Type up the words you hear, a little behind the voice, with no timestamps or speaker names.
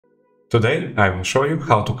Today I will show you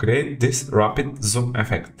how to create this rapid zoom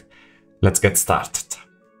effect. Let's get started.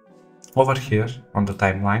 Over here on the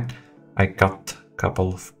timeline I cut a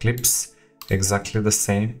couple of clips exactly the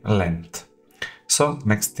same length. So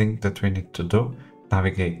next thing that we need to do,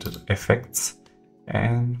 navigate to the effects,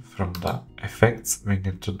 and from the effects we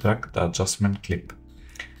need to drag the adjustment clip.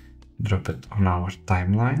 Drop it on our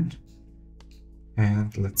timeline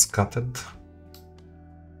and let's cut it.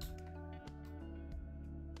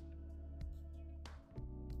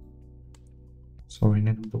 So we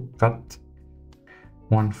need to cut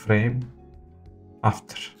one frame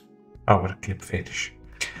after our clip finish.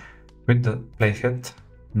 With the playhead,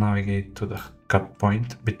 navigate to the cut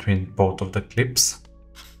point between both of the clips.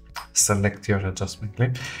 Select your adjustment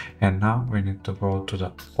clip, and now we need to go to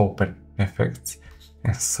the open effects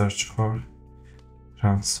and search for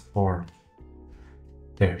transform.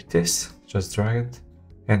 There it is. Just drag it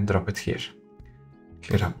and drop it here.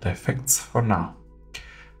 Clear up the effects for now.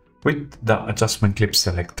 With the adjustment clip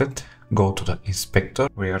selected, go to the inspector.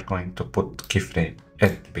 We are going to put keyframe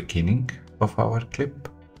at the beginning of our clip.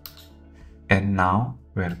 And now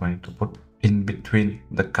we are going to put in between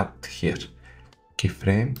the cut here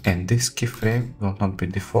keyframe, and this keyframe will not be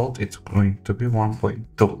default, it's going to be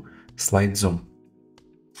 1.2 slide zoom.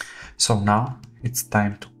 So now it's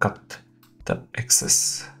time to cut the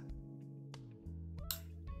excess.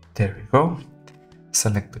 There we go.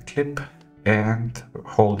 Select the clip and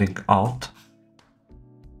holding Alt,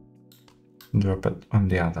 drop it on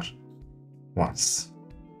the other ones.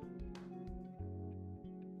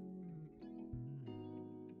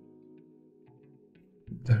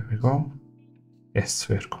 There we go. Yes,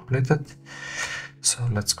 we're completed. So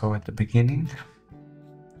let's go at the beginning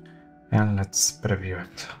and let's preview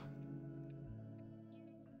it.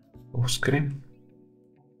 Full screen.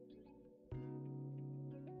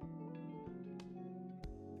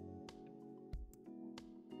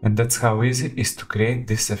 And that's how easy it is to create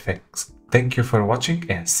these effects. Thank you for watching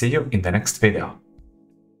and see you in the next video.